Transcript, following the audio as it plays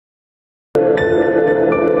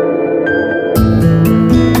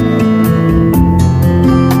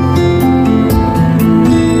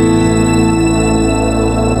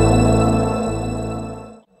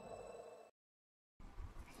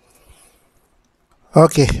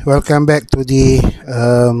Okay, welcome back to the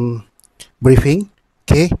briefing.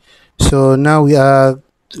 Okay, so now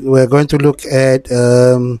we're going to look at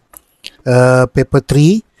paper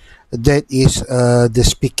three. That is the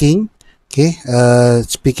speaking. Okay,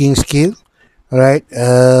 speaking skill. All right,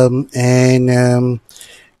 okay,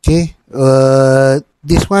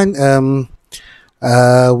 this one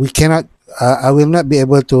we cannot. I will not be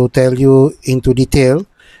able to tell you into detail,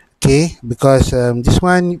 okay, because this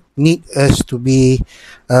one need us to be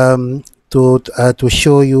to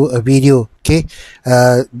show you a video, okay,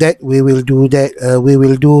 that we will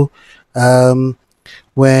do um,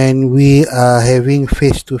 when we are having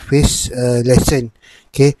face-to-face lesson,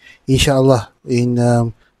 okay, inshallah, in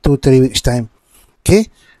 2-3 weeks time. Okay,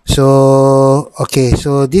 so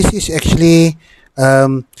this is actually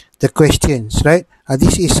the questions, right?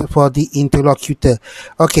 This is for the interlocutor.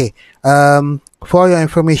 Okay, for your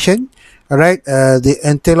information, all right, the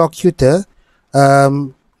interlocutor,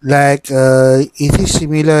 it is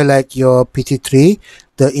similar like your PT3.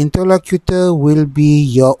 The interlocutor will be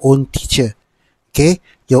your own teacher, okay,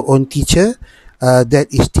 your own teacher that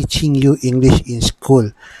is teaching you English in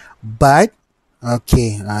school. But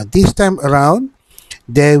okay, this time around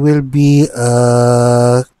there will be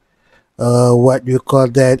what you call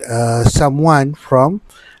that, someone from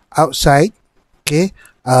outside, okay,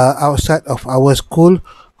 outside of our school,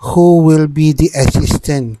 who will be the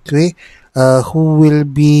assistant, okay, who will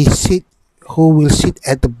sit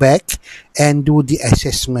at the back and do the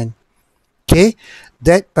assessment, okay.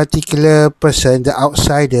 That particular person, the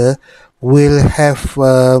outsider, will have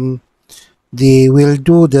they will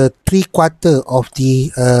do the 3/4 of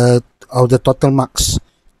the total marks,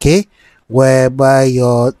 okay, whereby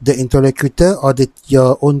the interlocutor or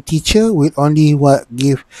your own teacher will only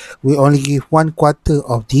give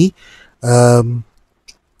 1/4 um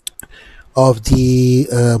of the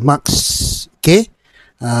marks, okay.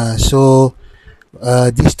 So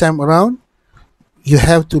this time around you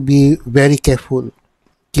have to be very careful,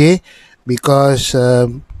 okay, because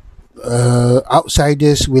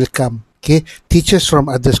outsiders will come, okay, teachers from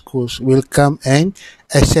other schools will come and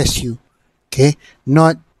assess you, okay.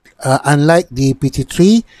 Not unlike the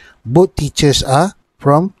PT3, both teachers are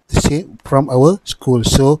from the same, from our school,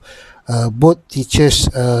 so both teachers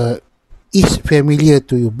is familiar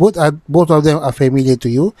to you, both of them are familiar to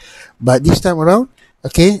you, but this time around,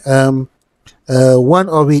 okay, one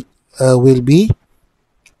of it will be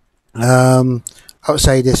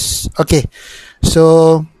outsiders, okay.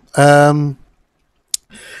 So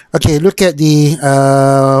okay, look at the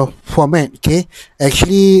format, okay.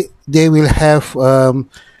 Actually they will have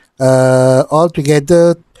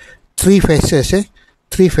altogether three phases,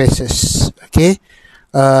 okay.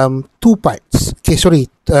 Two parts, okay, sorry,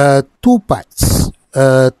 two parts.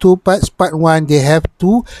 Part one, they have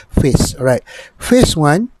two phase, right. Phase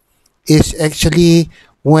one is actually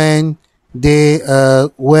when the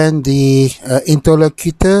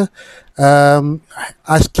interlocutor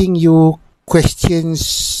asking you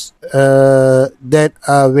questions that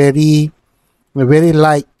are very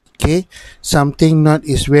light, okay, something not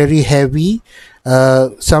is very heavy,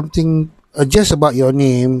 something just about your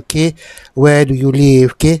name, okay, where do you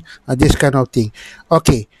live, okay, this kind of thing,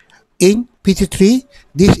 okay. In PT3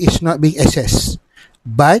 this is not being assessed,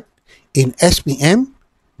 but in SPM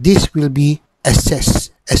this will be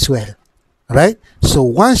assessed as well, right. So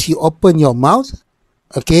once you open your mouth,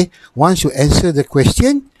 okay, once you answer the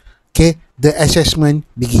question, okay, the assessment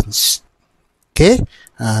begins, okay.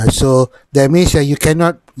 So that means you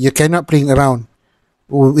cannot playing around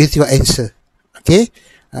with your answer, okay.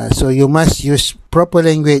 So you must use proper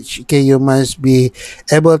language, okay. You must be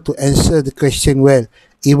able to answer the question well,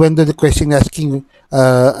 even though the question asking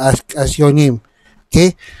ask your name,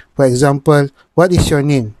 okay. For example, what is your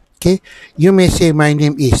name, okay. You may say my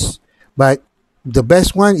name is, but the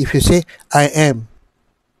best one if you say I am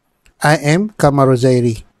Kamaru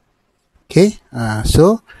Zairi, okay.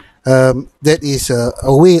 So that is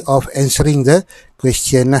a way of answering the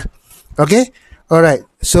question, okay. All right,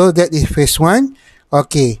 so that is phase one,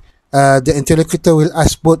 okay. The interlocutor will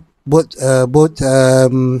ask both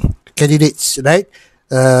candidates, right.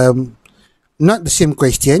 Not the same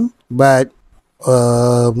question, but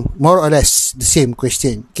more or less the same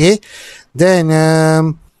question, okay. Then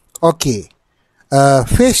okay,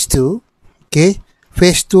 phase two, okay.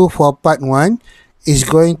 Phase two for part one is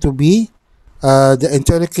going to be the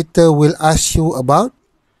interlocutor will ask you about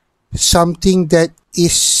something that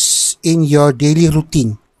is in your daily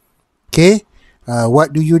routine, okay.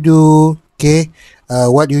 What do you do, okay.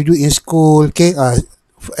 What do you do in school, okay.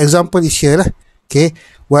 For example is here lah, okay.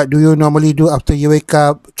 What do you normally do after you wake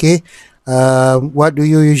up, okay. What do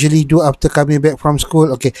you usually do after coming back from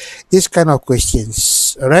school? Okay, this kind of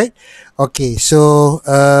questions. All right. Okay, so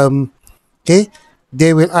okay,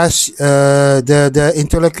 they will ask the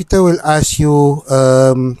interlocutor will ask you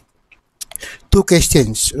two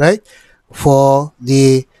questions, right, for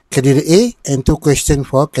the candidate A and two questions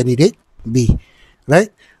for candidate B,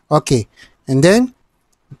 right? Okay, and then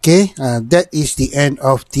okay, that is the end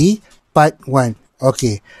of the part one.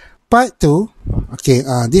 Okay, part two. Okay,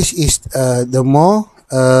 this is the more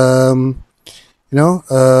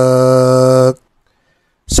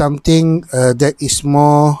something that is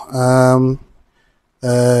more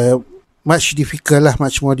uh, much difficult lah,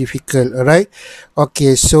 much more difficult. Alright.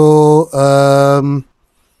 Okay, so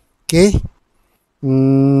okay.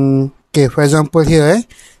 Okay, for example here,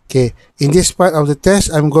 okay, in this part of the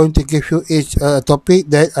test, I'm going to give you each topic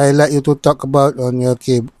that I like you to talk about on your,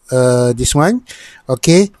 okay, this one.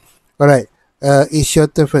 Okay, alright. It's your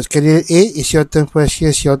turn first. Candidate A, it's your turn first.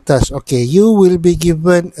 Here's your task. Okay, you will be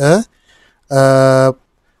given a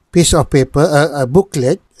piece of paper, a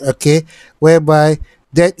booklet, okay, whereby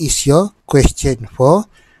that is your question for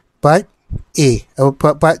part A,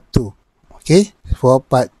 part 2, okay, for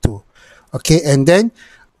part 2. Okay, and then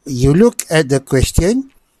you look at the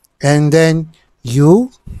question and then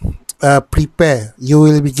you prepare. You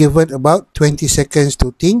will be given about 20 seconds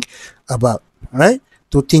to think about, right?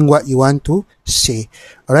 To think what you want to say.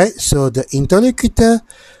 Alright, so the interlocutor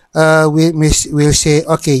will say,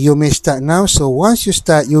 okay, you may start now. So once you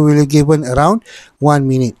start, you will be given around 1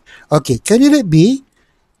 minute. Okay, candidate B,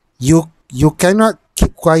 you cannot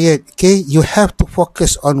keep quiet. Okay, you have to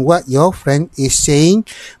focus on what your friend is saying,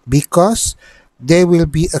 because there will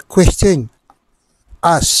be a question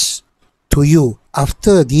asked to you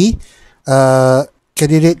after the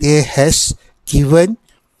candidate A has given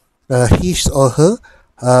his or her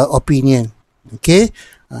opinion. Okay,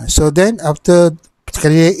 so then after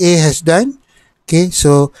candidate A has done, okay,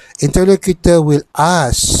 so interlocutor will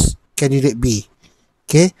ask candidate B,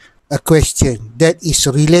 okay, a question that is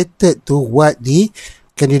related to what the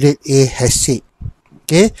candidate A has said.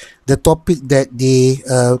 Okay, the topic that the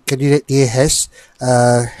candidate A has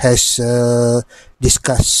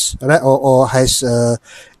discussed, right, or has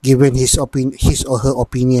given his or her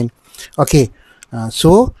opinion. Okay,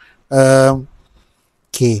 so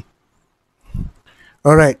okay,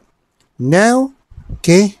 all right. Now,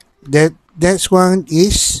 okay, that's one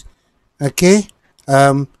is okay.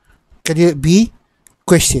 Candidate B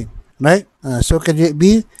question, right? So candidate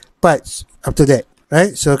B parts after that,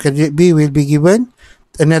 right? So candidate B will be given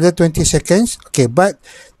another 20 seconds. Okay, but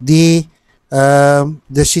the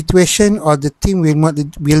situation or the theme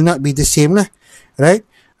will not be the same lah, right?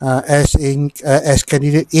 As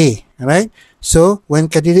candidate A, right? So when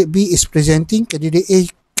candidate B is presenting, candidate A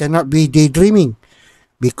cannot be daydreaming,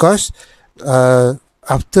 because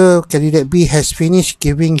after candidate B has finished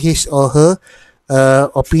giving his or her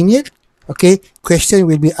opinion, okay, question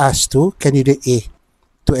will be asked to candidate A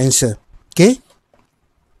to answer. Okay,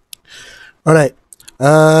 all right.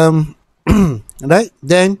 Right,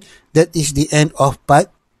 then that is the end of part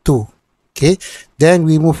 2. Okay, then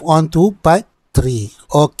we move on to part 3.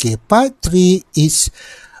 Okay, part 3 is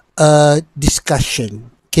a discussion.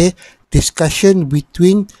 Okay, discussion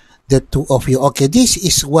between the two of you. Okay, this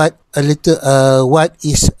is what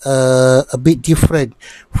is a bit different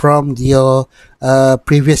from your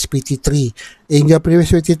previous PT3. In your previous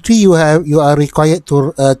PT3, you are required to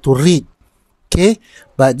read. Okay,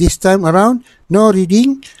 but this time around, no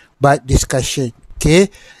reading but discussion. Okay,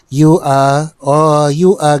 you are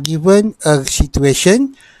given a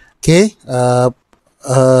situation, okay,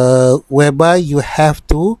 whereby you have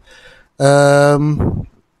to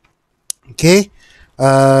okay,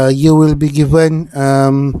 you will be given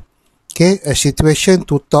okay, a situation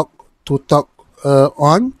to talk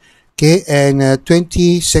on, okay, and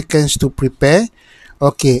 20 seconds to prepare.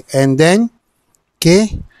 Okay, and then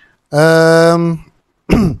okay,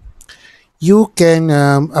 you can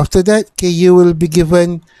after that, okay, you will be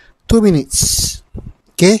given 2 minutes,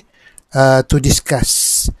 okay, to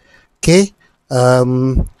discuss, okay,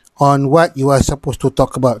 on what you are supposed to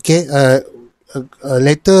talk about. Okay,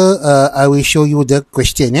 later I will show you the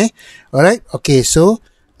question. All right. Okay, so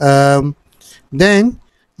then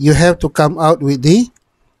you have to come out with the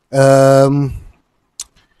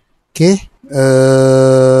okay,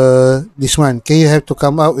 this one. Okay, you have to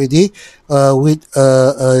come out with the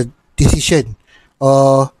a decision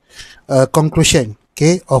or a conclusion,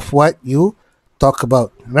 okay, of what you talk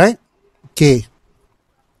about, right? Okay.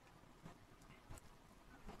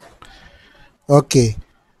 Okay,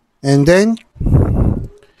 and then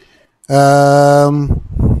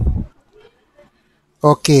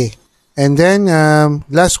okay, And then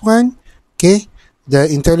last one, okay, the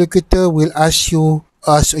interlocutor will ask your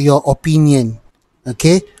opinion,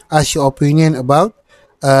 okay, ask your opinion about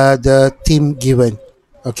the theme given,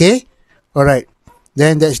 okay. All right,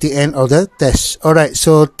 then that's the end of the test. All right,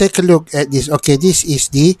 so take a look at this. Okay, this is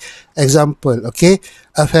the example. Okay,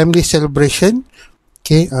 a family celebration.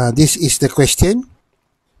 Okay, this is the question.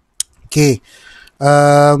 Okay,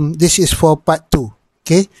 this is for part 2.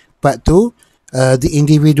 Okay, part 2, the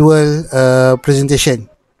individual presentation.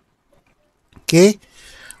 Okay,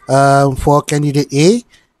 for candidate A,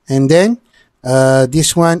 and then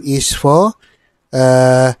this one is for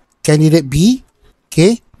candidate B.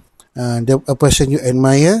 Okay, a person you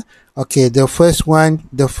admire. Okay, the first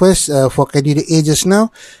for candidate A just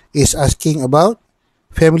now is asking about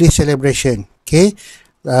family celebration. Okay,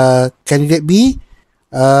 candidate B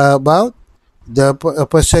about a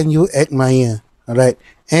person you admire. All right,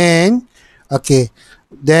 and okay,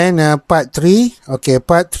 then part 3. Okay,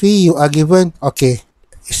 part 3 you are given. Okay,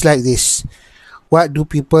 it's like this. What do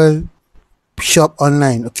people shop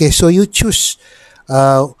online? Okay, so you choose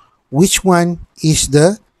which one is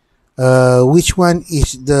the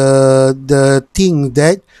the thing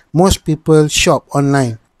that most people shop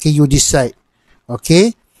online. Okay, you decide.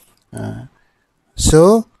 Okay,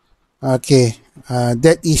 so okay,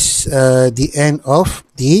 that is the end of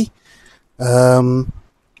the um,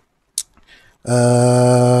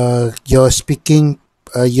 your speaking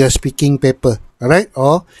paper. All right,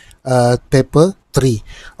 or paper 3.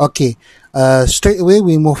 Okay, straight away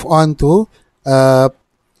we move on to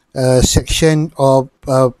section of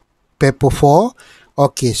paper 4.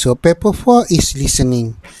 Okay, so paper 4 is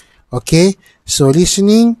listening. Okay, so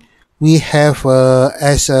listening, we have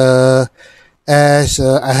as I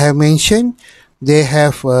have mentioned, they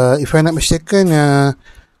have if I'm not mistaken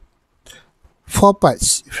 4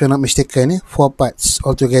 parts, if I'm not mistaken, 4 parts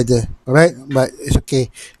altogether. Alright, but it's okay,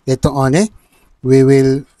 later on we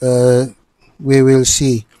will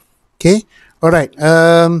see. Okay, alright,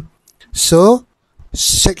 so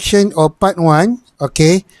section or part 1,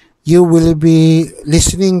 okay, you will be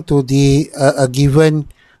listening to the a given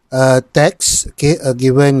text. Okay, a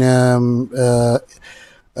given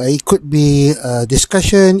it could be a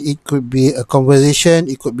discussion, it could be a conversation,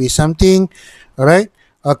 it could be something. All right,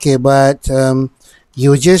 okay, but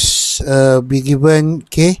you just be given,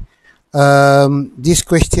 okay, this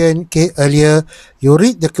question. Okay, earlier you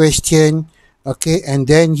read the question, okay, and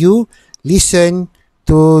then you listen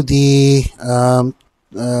to the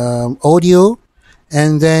audio,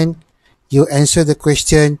 and then you answer the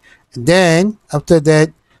question. Then after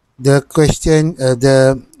that, the question,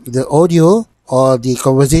 the audio or the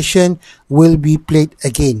conversation will be played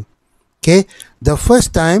again. Okay, the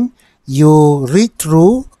first time you read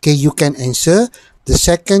through, okay, you can answer. The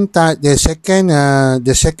second time, the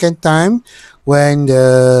second time when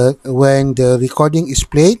the recording is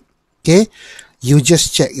played, okay, you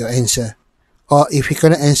just check your answer. Or if you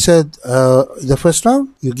cannot answer the first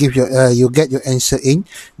round, you get your answer in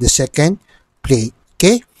the second play.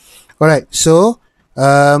 Okay, all right. So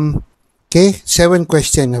okay, 7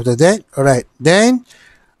 questions after that. All right, then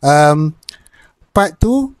part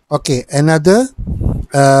 2. Okay, another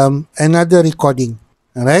recording.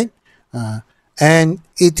 All right, and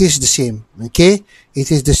it is the same. Okay, it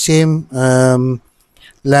is the same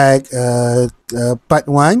like part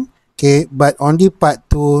 1. Okay, but only part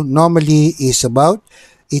 2 normally is about,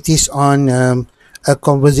 it is on a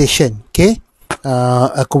conversation. Okay,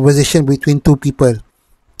 a conversation between 2 people.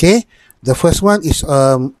 Okay, the first one is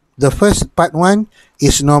the first part 1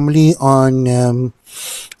 is normally on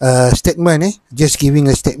statement, just giving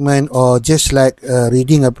a statement, or just like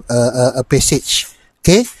reading a passage.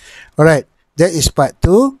 Okay, all right, that is part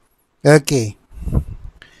 2. Okay,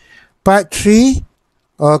 part 3.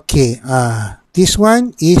 Okay, this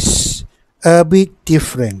one is a bit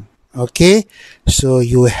different. Okay, so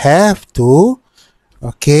you have to,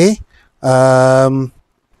 okay,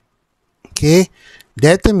 okay,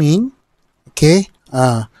 determine, okay,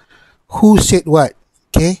 who said what.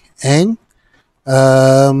 Okay, and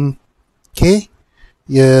okay,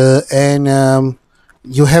 yeah, and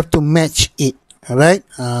you have to match it. All right,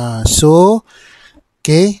 so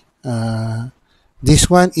okay, this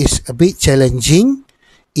one is a bit challenging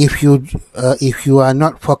if you are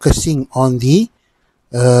not focusing on the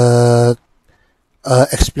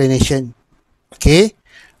explanation. Okay,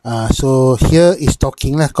 so here is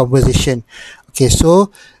talking lah, conversation. Okay,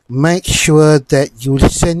 so make sure that you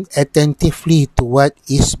listen attentively to what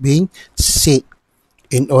is being said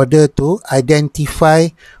in order to identify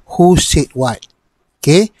who said what.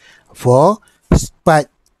 Okay, for part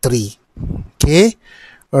 3. Okay,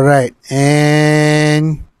 all right,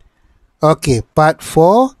 and Okay, part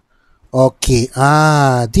 4. Okay,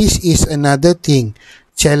 this is another thing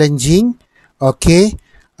challenging. Okay,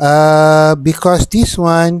 because this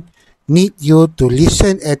one need you to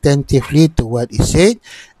listen attentively to what is said,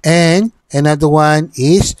 and another one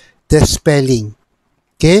is the spelling.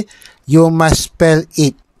 Okay, you must spell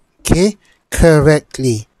it, okay,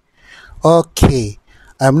 correctly. Okay,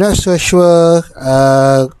 I'm not so sure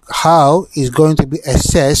how it's going to be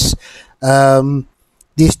assessed um,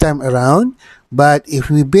 this time around, but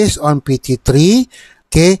if we base on PT3,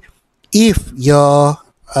 okay, if your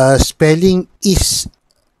spelling is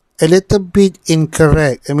a little bit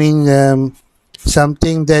incorrect, I mean,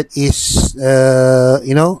 something that is,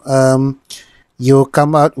 you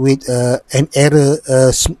come out with an error,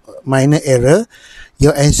 minor error,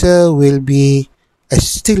 your answer will be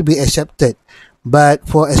still be accepted. But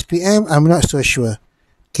for SPM, I'm not so sure.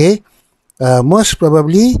 Okay, most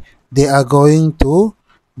probably they are going to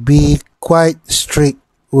be quite strict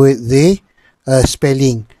with the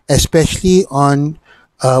spelling, especially on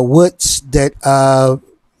words that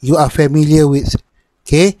you are familiar with.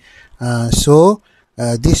 Okay, so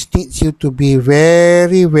this needs you to be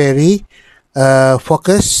very, very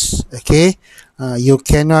focused. Okay, you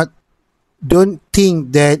cannot, don't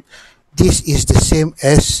think that this is the same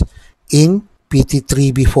as in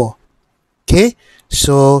PT3 before. Okay,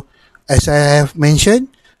 so as I have mentioned,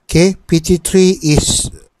 okay, PT3 is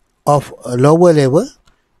of a lower level,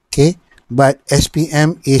 okay, but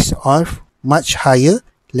SPM is of much higher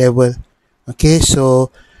level. Okay,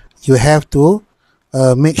 so you have to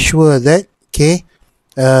make sure that, okay,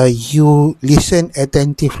 you listen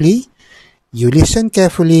attentively, you listen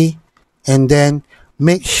carefully, and then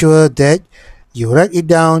make sure that you write it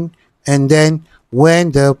down, and then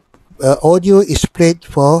when the audio is played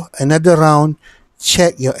for another round,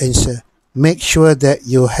 check your answer, make sure that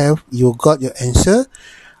you got your answer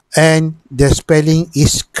and the spelling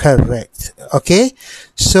is correct. Okay,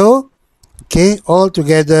 so okay, all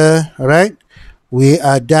together, right, we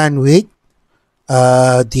are done with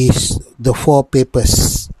the 4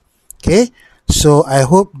 papers. Okay, so I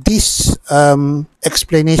hope this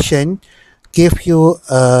explanation gave you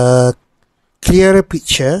a clearer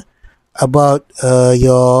picture about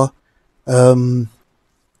your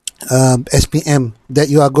SPM that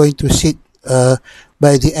you are going to sit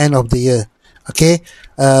by the end of the year. Okay,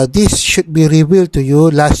 this should be revealed to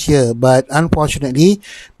you last year, but unfortunately,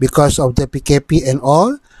 because of the PKP and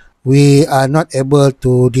all, we are not able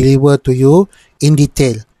to deliver to you in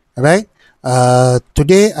detail. Right?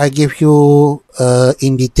 Today I give you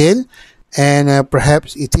in detail, and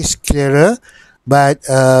perhaps it is clearer, but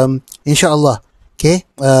inshallah, okay,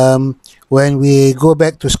 when we go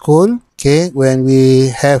back to school, okay, when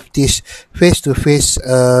we have this face-to-face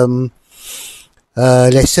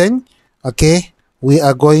lesson, okay, we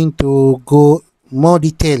are going to go more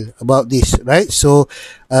detail about this, right? So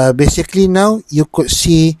basically now you could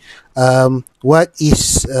see what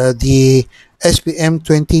is the SPM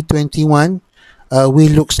 2021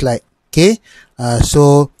 will looks like. Okay,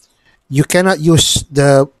 so you cannot use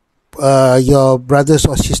the your brothers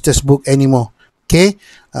or sisters book anymore. Okay,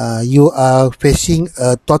 you are facing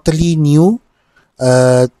a totally new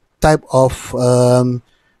type of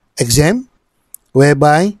exam,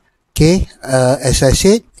 whereby, okay, as I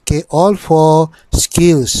said, okay, all 4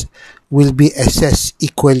 skills will be assessed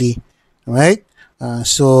equally, right?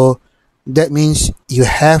 So that means you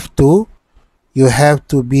have to be you have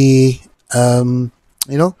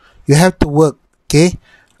to work, okay,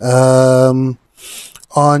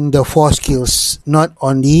 on the 4 skills, not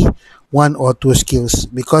only 1 or 2 skills,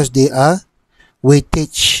 because they are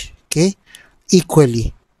weightage, okay,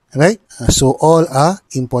 equally, right? So all are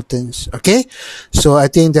important. Okay, so I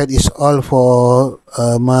think that is all for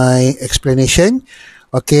my explanation.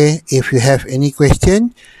 Okay, if you have any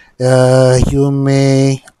question, you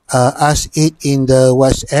may ask it in the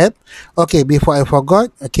WhatsApp. Okay, before I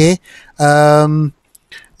forgot, okay,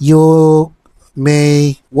 you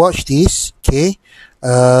may watch this, okay,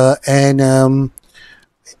 and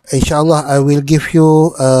inshallah I will give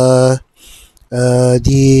you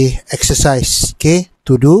the exercise, okay,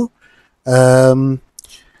 to do,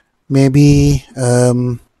 maybe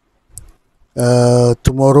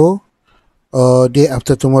tomorrow or day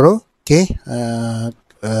after tomorrow. Okay,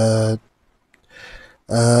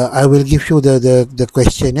 I will give you the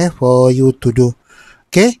question for you to do.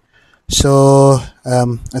 Okay, so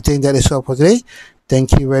I think that is all for today.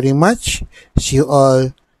 Thank you very much. See you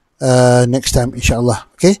all next time, inshallah.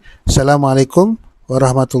 Okay, Assalamualaikum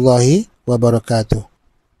warahmatullahi wabarakatuh.